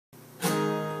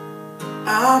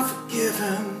I'm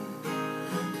forgiven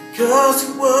because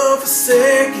you were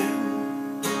forsaken.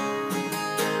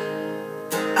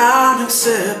 I'm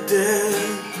accepted,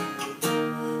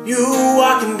 you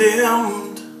are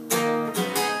condemned.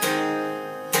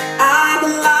 I'm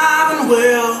alive and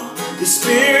well, your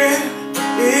spirit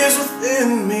is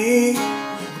within me,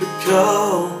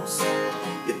 because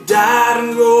you died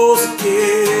and rose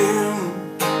again.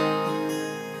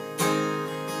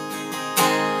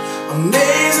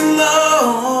 Amazing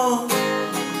love,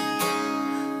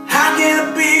 how can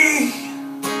it be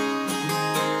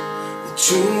that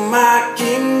you, my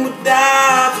King, would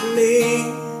die for me?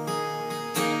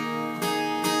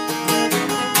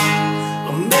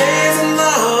 Amazing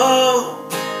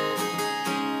love,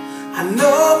 I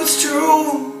know it's true.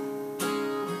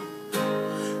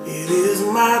 It is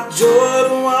my joy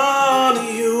to honor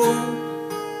you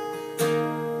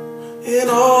in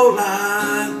all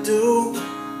I do.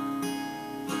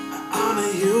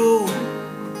 Honor you.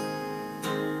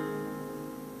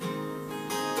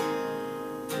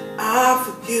 I'm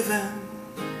forgiven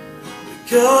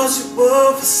because you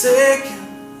were forsaken.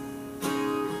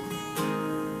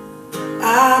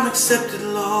 I'm accepted,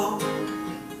 Lord.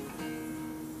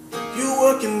 You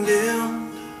were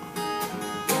condemned.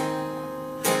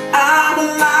 I'm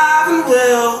alive and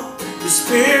well. Your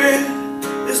spirit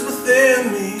is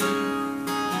within me,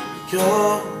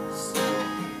 because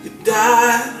you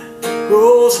died,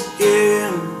 rose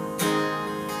again.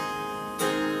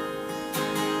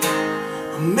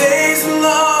 Amazing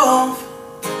love,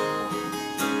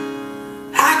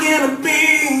 how can it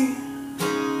be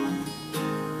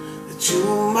that you,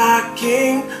 my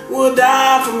King, would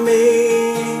die for me?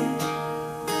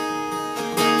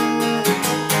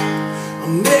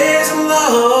 Amazing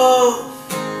love,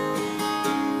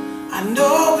 I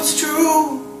know it's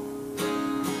true.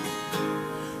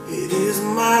 It is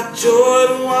my joy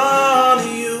to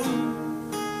honor you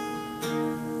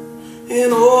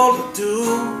in all you do.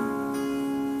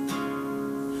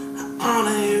 I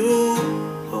honor you.